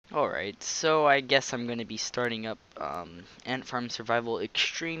Alright, so I guess I'm gonna be starting up Ant Farm Survival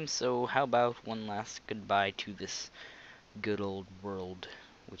Extreme, so how about one last goodbye to this good old world,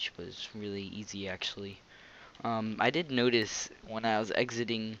 which was really easy actually. I did notice when I was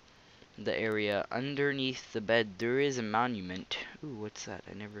exiting the area, underneath the bed there is a monument. Ooh, what's that?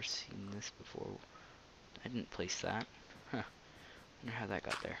 I never seen this before. I didn't place that. Huh, wonder how that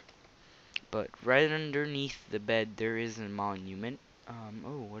got there. But right underneath the bed there is a monument.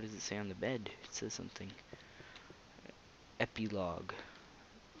 Oh, what does it say on the bed? It says something. Epilogue.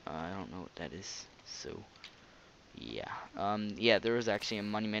 I don't know what that is. So, yeah. Yeah, there was actually a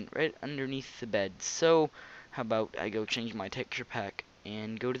monument right underneath the bed. So, how about I go change my texture pack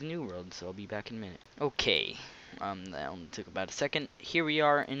and go to the new world. So I'll be back in a minute. Okay. That only took about a second. Here we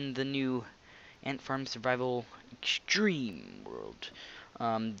are in the new Ant Farm Survival Extreme world.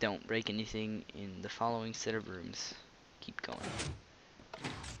 Don't break anything in the following set of rooms. Keep going.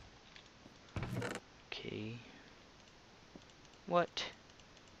 Okay. What?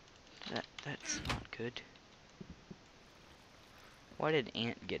 That's not good. Why did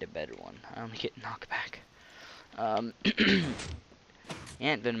Ant get a better one? I only get knockback.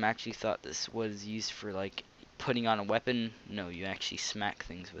 Ant Venom actually thought this was used for like putting on a weapon. No, you actually smack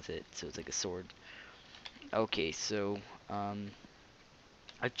things with it, so it's like a sword. Okay, so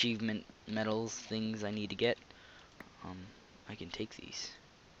achievement medals, things I need to get. I can take these.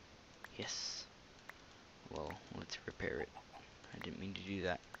 Yes. Well, let's repair it. I didn't mean to do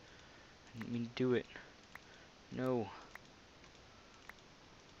that. I didn't mean to do it. No.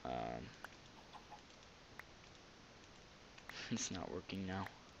 It's not working now.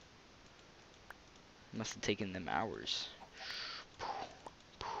 Must have taken them hours.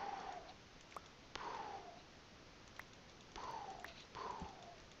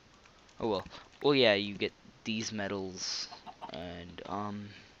 Oh well. Well, yeah, you get these medals and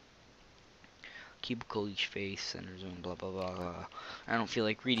cubicle each face, center zone, blah blah blah. I don't feel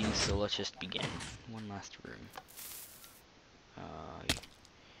like reading, so let's just begin. One last room.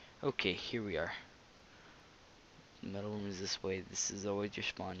 Okay, here we are. The metal room is this way. This is always your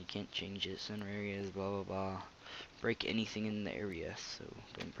spawn. You can't change it. Center areas, blah blah blah. Break anything in the area, so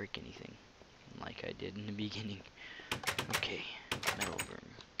don't break anything, like I did in the beginning. Okay, metal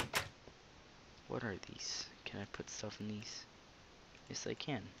room. What are these? Can I put stuff in these? Yes, I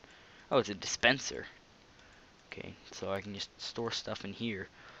can. Oh, it's a dispenser. Okay, so I can just store stuff in here.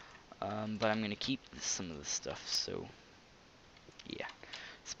 But I'm gonna keep some of the stuff, so yeah.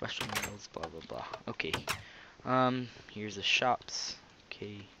 Special metals, blah blah blah. Okay. Here's the shops.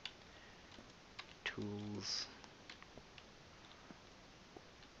 Okay. Tools.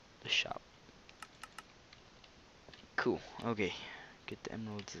 The shop. Cool. Okay. Get the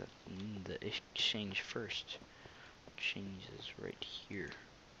emeralds in the exchange first. Exchange is right here.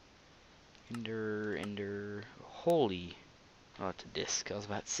 Ender. Holy. Oh, it's a disc. I was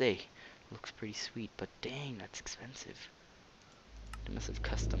about to say. Looks pretty sweet, but dang, that's expensive. They must have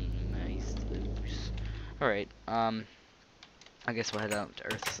customized those. Alright, I guess we'll head out to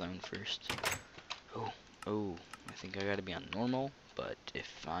Earth Zone first. Oh, I think I gotta be on normal, but if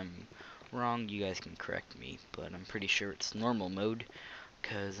I'm wrong, you guys can correct me, but I'm pretty sure it's normal mode,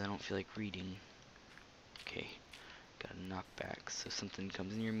 because I don't feel like reading. Okay, got a knockback, so if something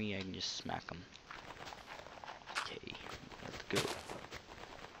comes near me, I can just smack them. Okay, let's go.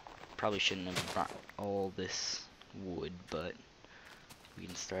 Probably shouldn't have brought all this wood, but we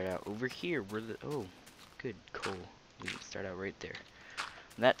can start out over here. Oh, good, coal. We can start out right there.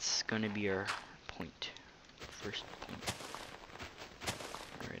 That's gonna be our point. First point.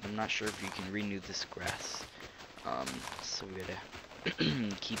 Alright, I'm not sure if you can renew this grass. So we gotta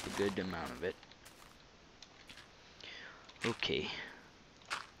keep a good amount of it. Okay.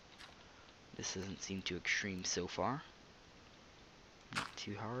 This doesn't seem too extreme so far. Not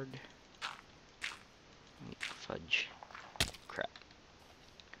too hard. Oh, fudge. Crap.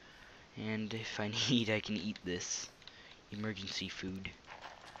 And if I need, I can eat this. Emergency food.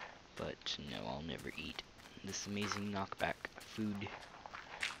 But no, I'll never eat this amazing knockback food.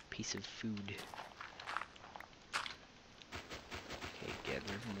 Piece of food. Okay,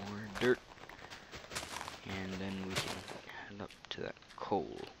 gather more dirt. And then we can head up to that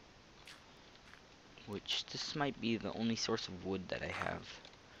coal. Which, this might be the only source of wood that I have.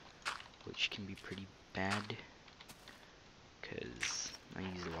 Which can be pretty bad. Because I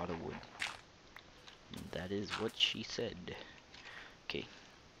use a lot of wood. And that is what she said. Okay.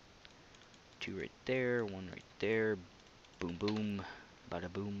 2 right there, 1 right there. Boom boom.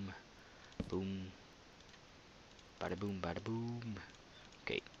 Bada boom. Boom. Bada boom, bada boom.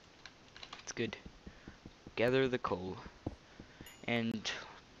 Okay. It's good. Gather the coal. And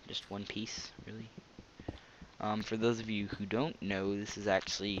just one piece, really. For those of you who don't know, this is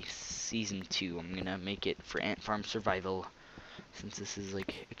actually Season 2. I'm gonna make it for Ant Farm Survival, since this is,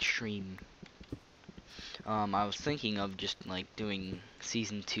 like, extreme. I was thinking of just, like, doing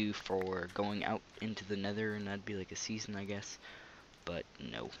Season 2 for going out into the Nether, and that'd be like a season, I guess. But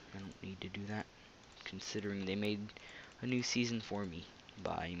no, I don't need to do that, considering they made a new season for me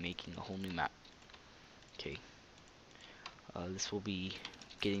by making a whole new map. Okay. This will be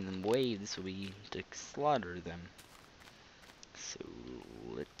getting them away. This will be to slaughter them. So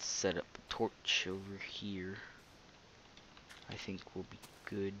let's set up a torch over here. I think will be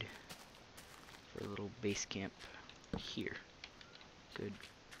good for a little base camp here. Good.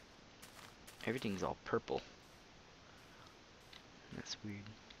 Everything's all purple. That's weird.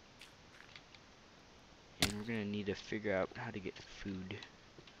 And we're gonna need to figure out how to get food.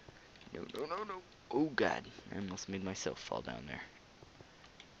 No, no, no, no. Oh god, I almost made myself fall down there.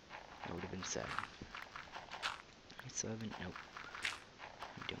 That would have been sad. I still haven't, nope.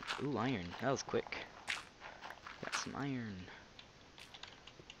 I don't. Ooh, iron. That was quick. Got some iron.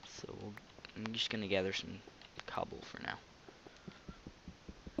 So I'm just gonna gather some cobble for now.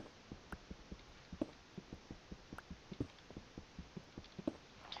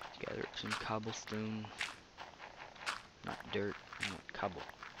 Gather up some cobblestone. Not dirt, I want cobble.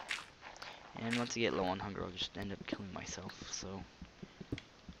 And once I get low on hunger, I'll just end up killing myself, so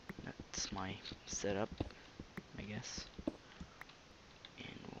that's my setup, I guess.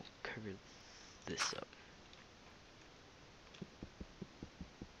 And we'll cover this up.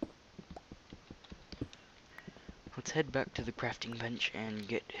 Let's head back to the crafting bench and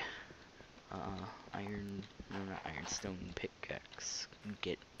get iron, no, not iron, stone pickaxe.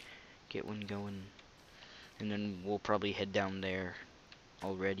 Get one going, and then we'll probably head down there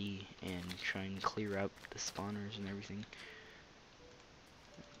already and try and clear out the spawners and everything.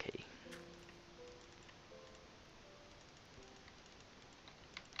 Okay.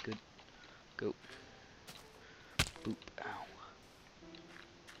 Good. Go. Boop. Ow.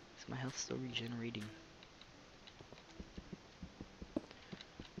 Is my health still regenerating?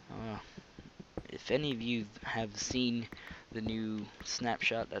 If any of you have seen the new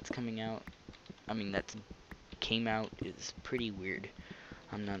snapshot that's coming out, I mean that's came out, is pretty weird.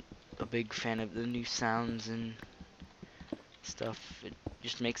 I'm not a big fan of the new sounds and stuff. It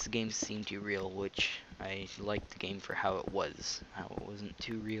just makes the game seem too real, which I liked the game for how it was. How it wasn't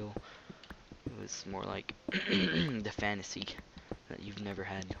too real. It was more like the fantasy that you've never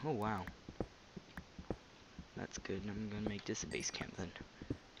had. Oh wow. That's good. I'm gonna make this a base camp then,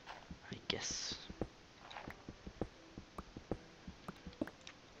 I guess.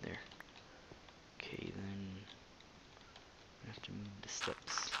 There. Okay, then I have to move the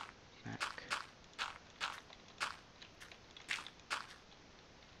steps back.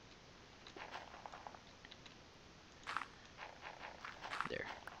 There.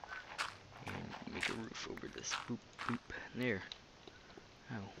 And make a roof over this. Boop, boop. There.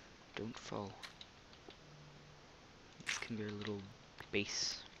 Oh, don't fall. This can be our little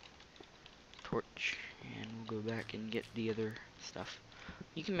base torch, and we'll go back and get the other stuff.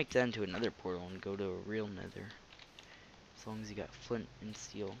 You can make that into another portal and go to a real nether, as long as you got flint and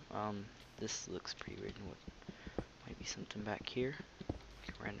steel. This looks pretty weird. What might be something back here?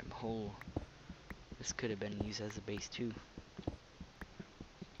 Like a random hole. This could have been used as a base too,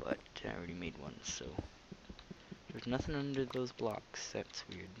 but I already made one, so there's nothing under those blocks. That's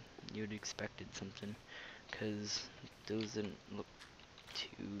weird. You would expected something, because those didn't look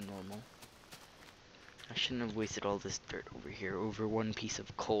too normal. I shouldn't have wasted all this dirt over here over one piece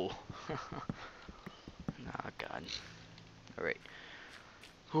of coal. Ah, God. Alright.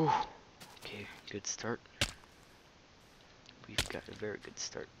 Okay, good start. We've got a very good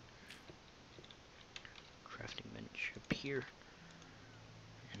start. Crafting bench up here.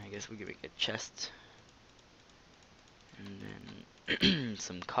 And I guess we can make a chest. And then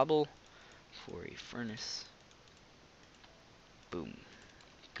some cobble for a furnace. Boom.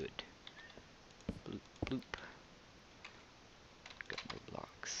 Good. Bloop, bloop. Got more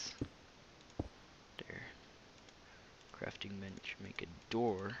blocks. There. Crafting bench. Make a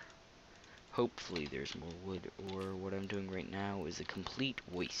door. Hopefully there's more wood, or what I'm doing right now is a complete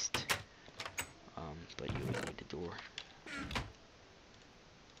waste. But you always need a door.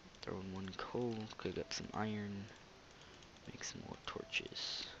 Throw in one coal, cook up some iron, make some more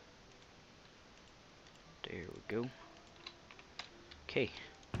torches. There we go. Okay,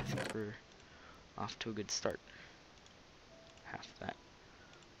 I think we're off to a good start. Half that.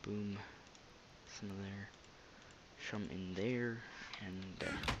 Boom. Some there. Some in there, and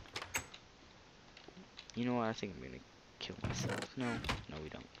there. You know what, I think I'm gonna kill myself. No, we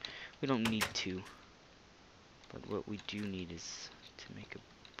don't. We don't need to. But what we do need is to make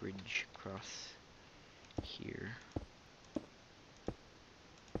a bridge across here.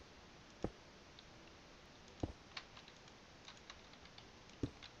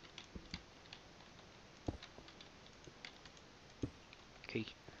 Okay.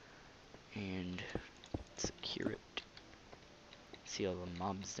 And secure it. See all the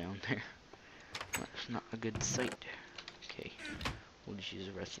mobs down there. That's not a good sight. Okay. We'll just use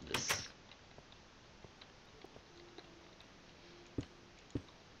the rest of this.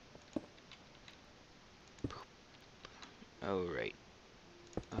 Oh, right.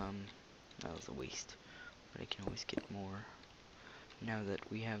 That was a waste. But I can always get more. Now that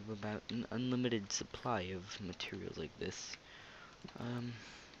we have about an unlimited supply of materials like this. I'm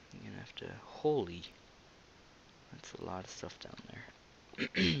gonna have to... Holy. That's a lot of stuff down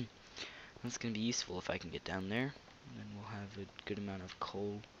there. That's gonna be useful if I can get down there. And then we'll have a good amount of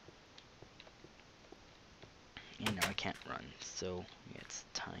coal. And now I can't run, so yeah, it's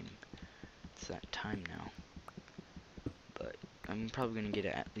time. It's that time now. But I'm probably gonna get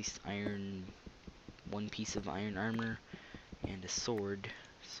at least one piece of iron armor and a sword,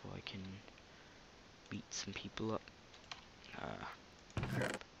 so I can beat some people up.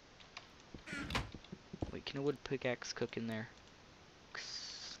 Crap. Wait, can a wood pickaxe cook in there?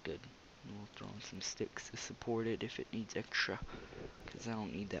 Good. We'll throw in some sticks to support it if it needs extra, because I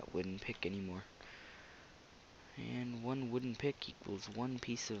don't need that wooden pick anymore. And one wooden pick equals one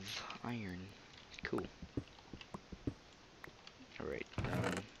piece of iron. Cool. Alright,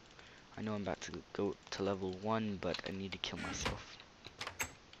 I know I'm about to go to level 1, but I need to kill myself.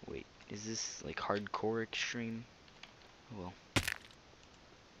 Wait, is this like hardcore extreme? Well,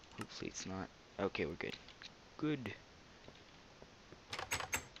 hopefully it's not. Okay, we're good. Good.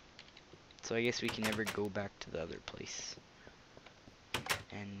 So I guess we can never go back to the other place.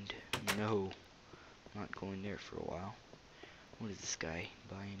 And no, I'm not going there for a while. What does this guy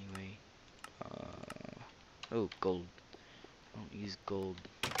buy anyway? Oh, gold. I don't use gold.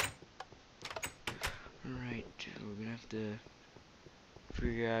 Alright, we're gonna have to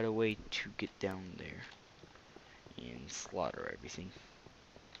figure out a way to get down there and slaughter everything.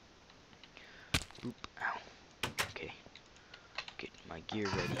 Boop, ow. Okay. Get my gear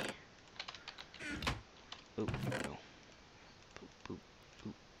ready. Oh, no. Boop, boop,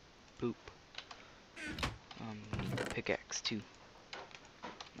 boop, boop. Need the pickaxe too.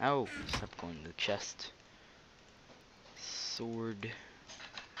 Ow, stop going to the chest. Sword.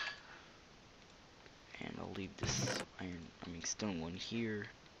 And I'll leave this stone one here.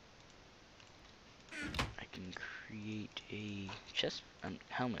 I can create a chest,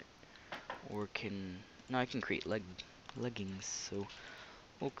 helmet. Or no, I can create leggings, so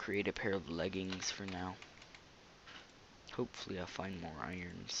we'll create a pair of leggings for now. Hopefully I'll find more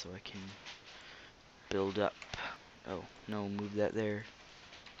iron so I can build up. Oh, no, move that there.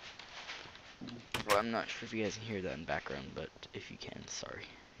 Well, I'm not sure if you guys can hear that in the background, but if you can, sorry,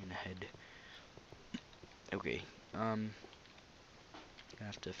 in the head. Okay, gonna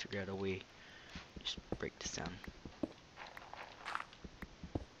have to figure out a way to just break this down.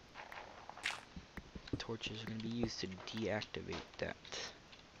 Torches are gonna be used to deactivate that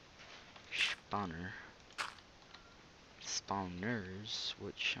spawners,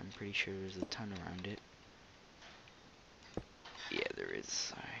 which I'm pretty sure there's a ton around it. Yeah, there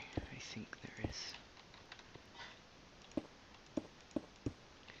is. I think there is.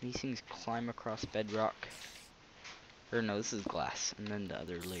 Can these things climb across bedrock? Or no, this is glass, and then the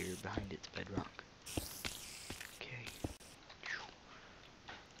other layer behind it's bedrock. Okay.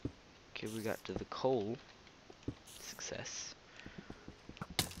 Okay, we got to the coal. Success.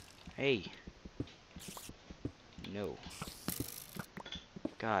 Hey. No.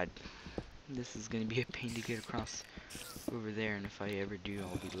 God. This is gonna be a pain to get across over there, and if I ever do,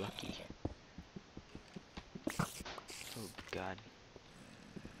 I'll be lucky. Oh, God.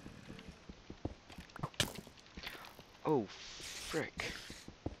 Oh, frick.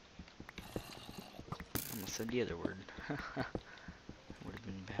 Almost said the other word. Would have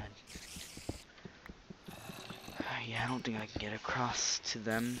been bad. Yeah, I don't think I can get across to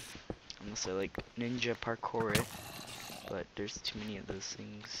them unless I like ninja parkour it. But there's too many of those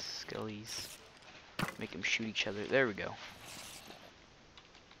things, skellies. Make them shoot each other. There we go.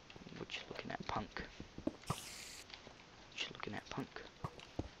 What you looking at, punk? What you looking at, punk?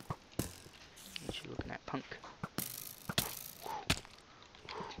 What you looking at, punk?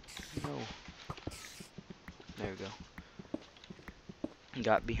 No. There we go.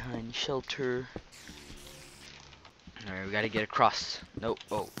 Got behind shelter. Alright, we gotta get across. Nope.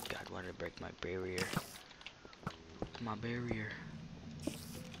 Oh, God, why did I break my barrier? My barrier.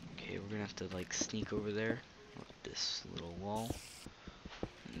 Okay, we're gonna have to like sneak over there with this little wall.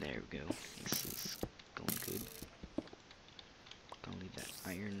 And there we go. This is going good. Gonna leave that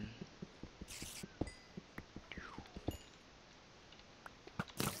iron.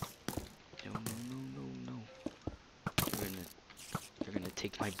 No, no, no, no, no. They're gonna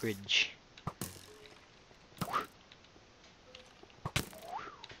take my bridge.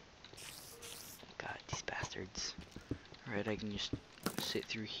 God, these bastards. Alright, I can just sit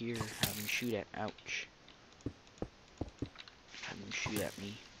through here, have them shoot at. Ouch. Have them shoot at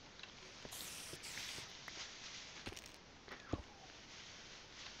me.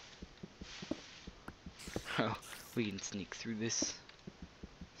 Oh, we can sneak through this.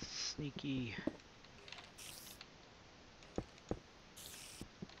 Sneaky.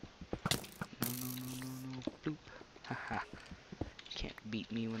 No, no, no, no, no. Bloop. Haha. Can't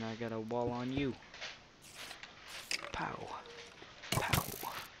beat me when I got a wall on you. Pow. Pow.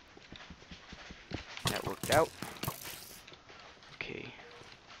 That worked out. Okay.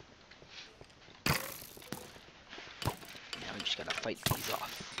 Now we just gotta fight these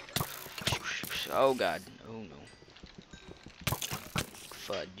off. Oh god. Oh no.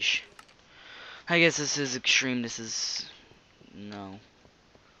 Fudge. I guess this is extreme. This is... No.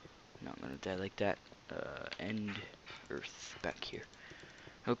 Not gonna die like that. End Earth back here.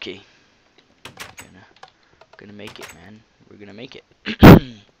 Okay. Gonna make it, man. We're gonna make it.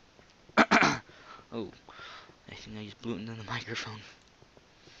 Oh. I think I just blew into the microphone.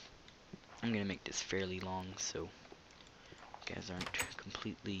 I'm gonna make this fairly long so you guys aren't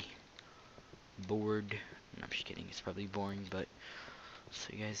completely bored. No, I'm just kidding, it's probably boring, but so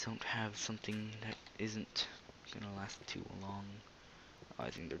you guys don't have something that isn't gonna last too long. Oh,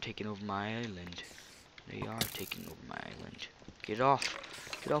 I think they're taking over my island. They are taking over my island. Get off!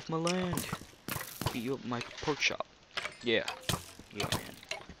 Get off my land! Get you up my pork chop. Yeah. Yeah, man.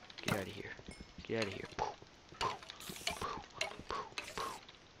 Get out of here. Get out of here.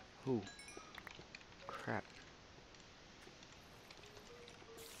 Ooh. Crap.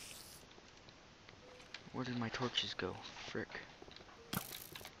 Where did my torches go? Frick.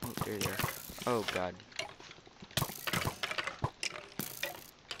 Oh, there they are. Oh, God.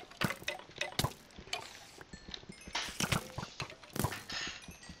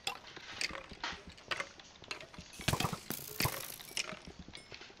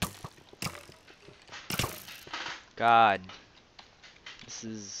 God. This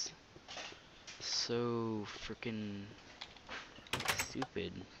is so freaking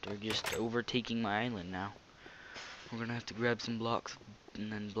stupid. They're just overtaking my island now. We're gonna have to grab some blocks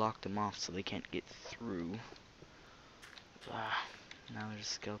and then block them off so they can't get through. Now there's a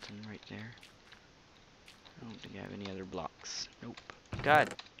skeleton right there. I don't think I have any other blocks. Nope.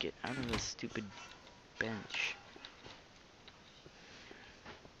 God, get out of this stupid bench.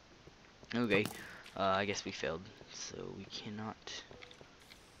 Okay, I guess we failed. So we cannot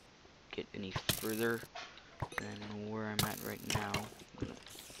get any further than where I'm at right now.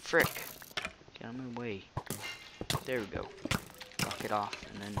 Frick! Get out of my way. There we go. Block it off,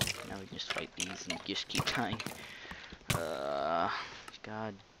 and then now we can just fight these and just keep dying.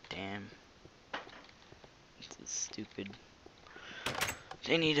 God damn. This is stupid.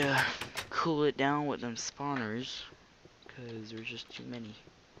 They need to cool it down with them spawners, because there's just too many.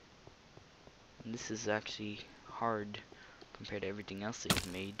 And this is actually hard compared to everything else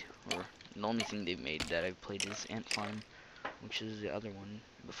they've made, or the only thing they've made that I've played is Ant Farm, which is the other one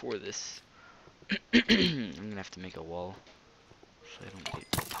before this. I'm gonna have to make a wall so I don't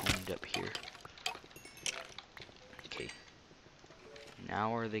get pwned up here. Okay.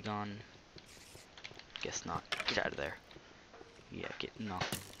 Now are they gone? Guess not. Get out of there. Yeah, get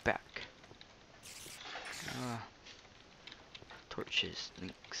knocked back. Torches,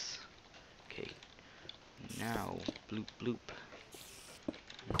 links. Okay. Now, bloop bloop.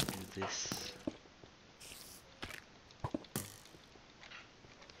 Let's do this.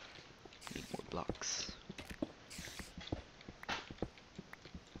 Need more blocks.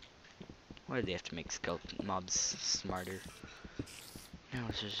 Why do they have to make skeleton mobs smarter? No,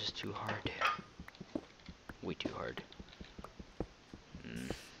 this is just too hard. Way too hard.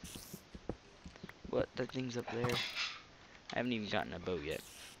 What? That thing's up there? I haven't even gotten a bow yet.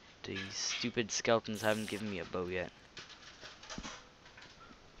 These stupid skeletons haven't given me a bow yet.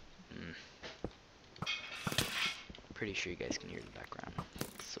 Pretty sure you guys can hear the background.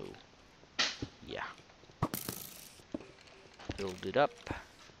 So, yeah. Build it up.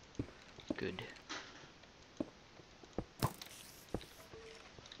 Good.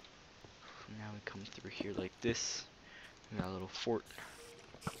 Now we come through here like this. We got a little fort.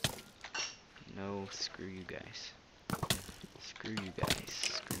 No, screw you guys. Screw you guys.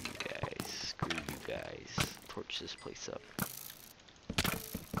 Screw you torch this place up.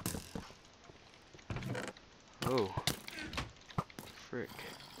 Oh. Frick.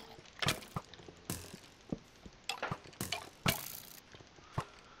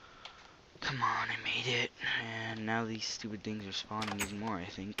 Come on, I made it. And now these stupid things are spawning even more, I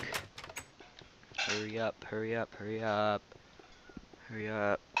think. Hurry up, hurry up, hurry up. Hurry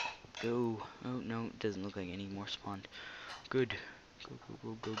up. Go. Oh, no, it doesn't look like any more spawned. Good. Go,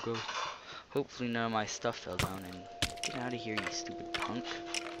 go, go, go, go. Hopefully none of my stuff fell down and get out of here, you stupid punk.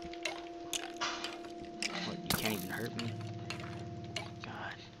 What, you can't even hurt me?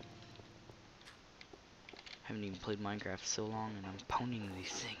 God. Haven't even played Minecraft so long and I'm poning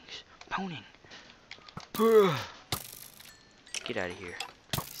these things. Poning! Get out of here,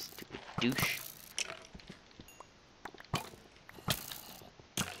 stupid douche.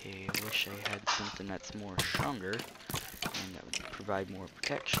 Okay, I wish I had something that's more stronger and that would provide more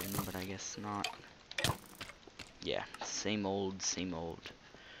protection, but I guess not. Yeah, same old, same old.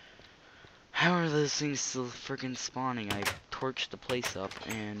 How are those things still freaking spawning? I torched the place up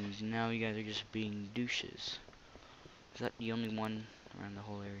and now you guys are just being douches. Is that the only one around the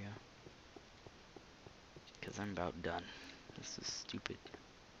whole area? Because I'm about done. This is stupid.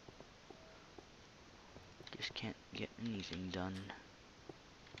 Just can't get anything done.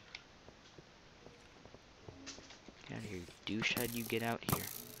 Get out of here, douche. How'd you get out here?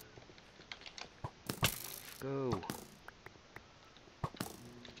 Go.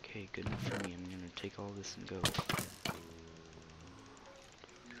 Okay, good enough for me. I'm gonna take all this and go.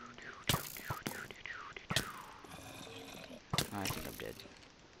 I think I'm dead.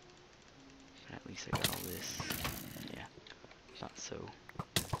 But at least I got all this. Yeah. Thought so.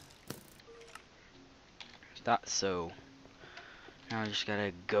 Thought so. Now I just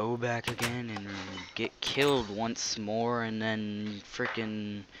gotta go back again and get killed once more and then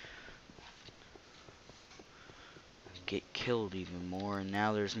frickin' get killed even more, and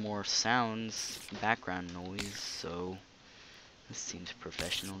now there's more sounds, background noise, so this seems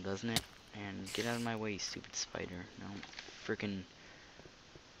professional, doesn't it? And get out of my way, stupid spider. I don't frickin'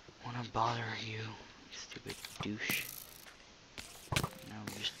 wanna bother you, stupid douche. Now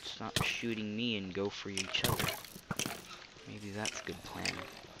just stop shooting me and go for each other. Maybe that's a good plan.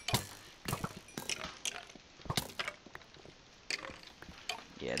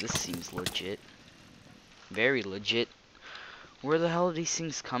 Yeah, this seems legit. Very legit. Where the hell are these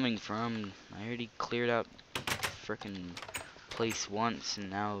things coming from? I already cleared out frickin' place once and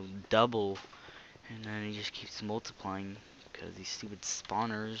now double. And then it just keeps multiplying because these stupid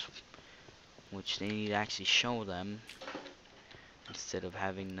spawners, which they need to actually show them instead of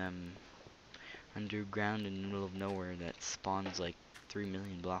having them underground in the middle of nowhere that spawns like 3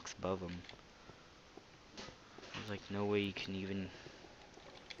 million blocks above them. There's like no way you can even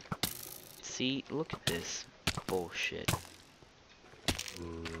see. Look at this bullshit.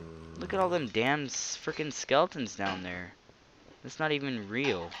 Look at all them damn frickin' skeletons down there. That's not even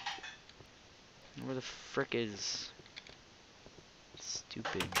real. Where the frick is...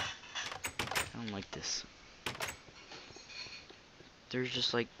 Stupid. I don't like this. There's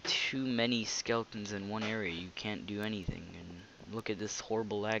just like too many skeletons in one area. You can't do anything. And look at this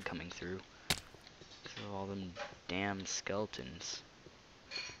horrible lag coming through. Because of all them damn skeletons.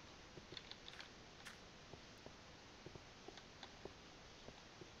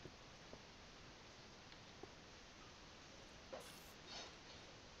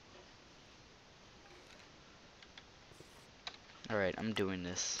 Alright, I'm doing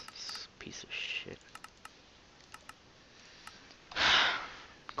this piece of shit.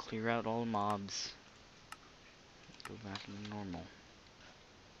 Clear out all the mobs. Go back to normal.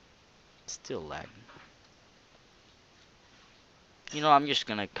 Still lagging. You know, I'm just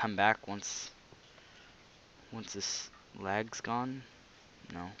gonna come back once this lag's gone.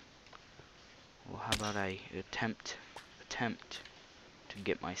 No. Well, how about I attempt to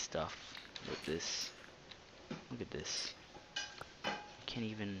get my stuff with this. Look at this. Can't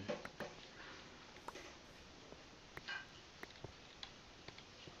even.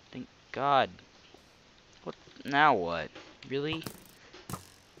 Thank God. What? Now what? Really?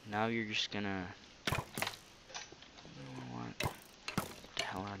 Now you're just gonna. You know what? Get the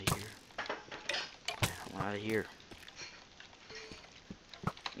hell out of here. Get the hell out of here.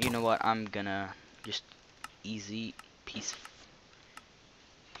 You know what? I'm gonna just easy, peaceful,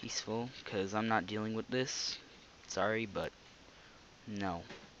 because I'm not dealing with this. Sorry, but no.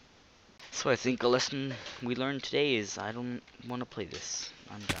 So I think a lesson we learned today is I don't want to play this.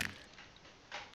 I'm done.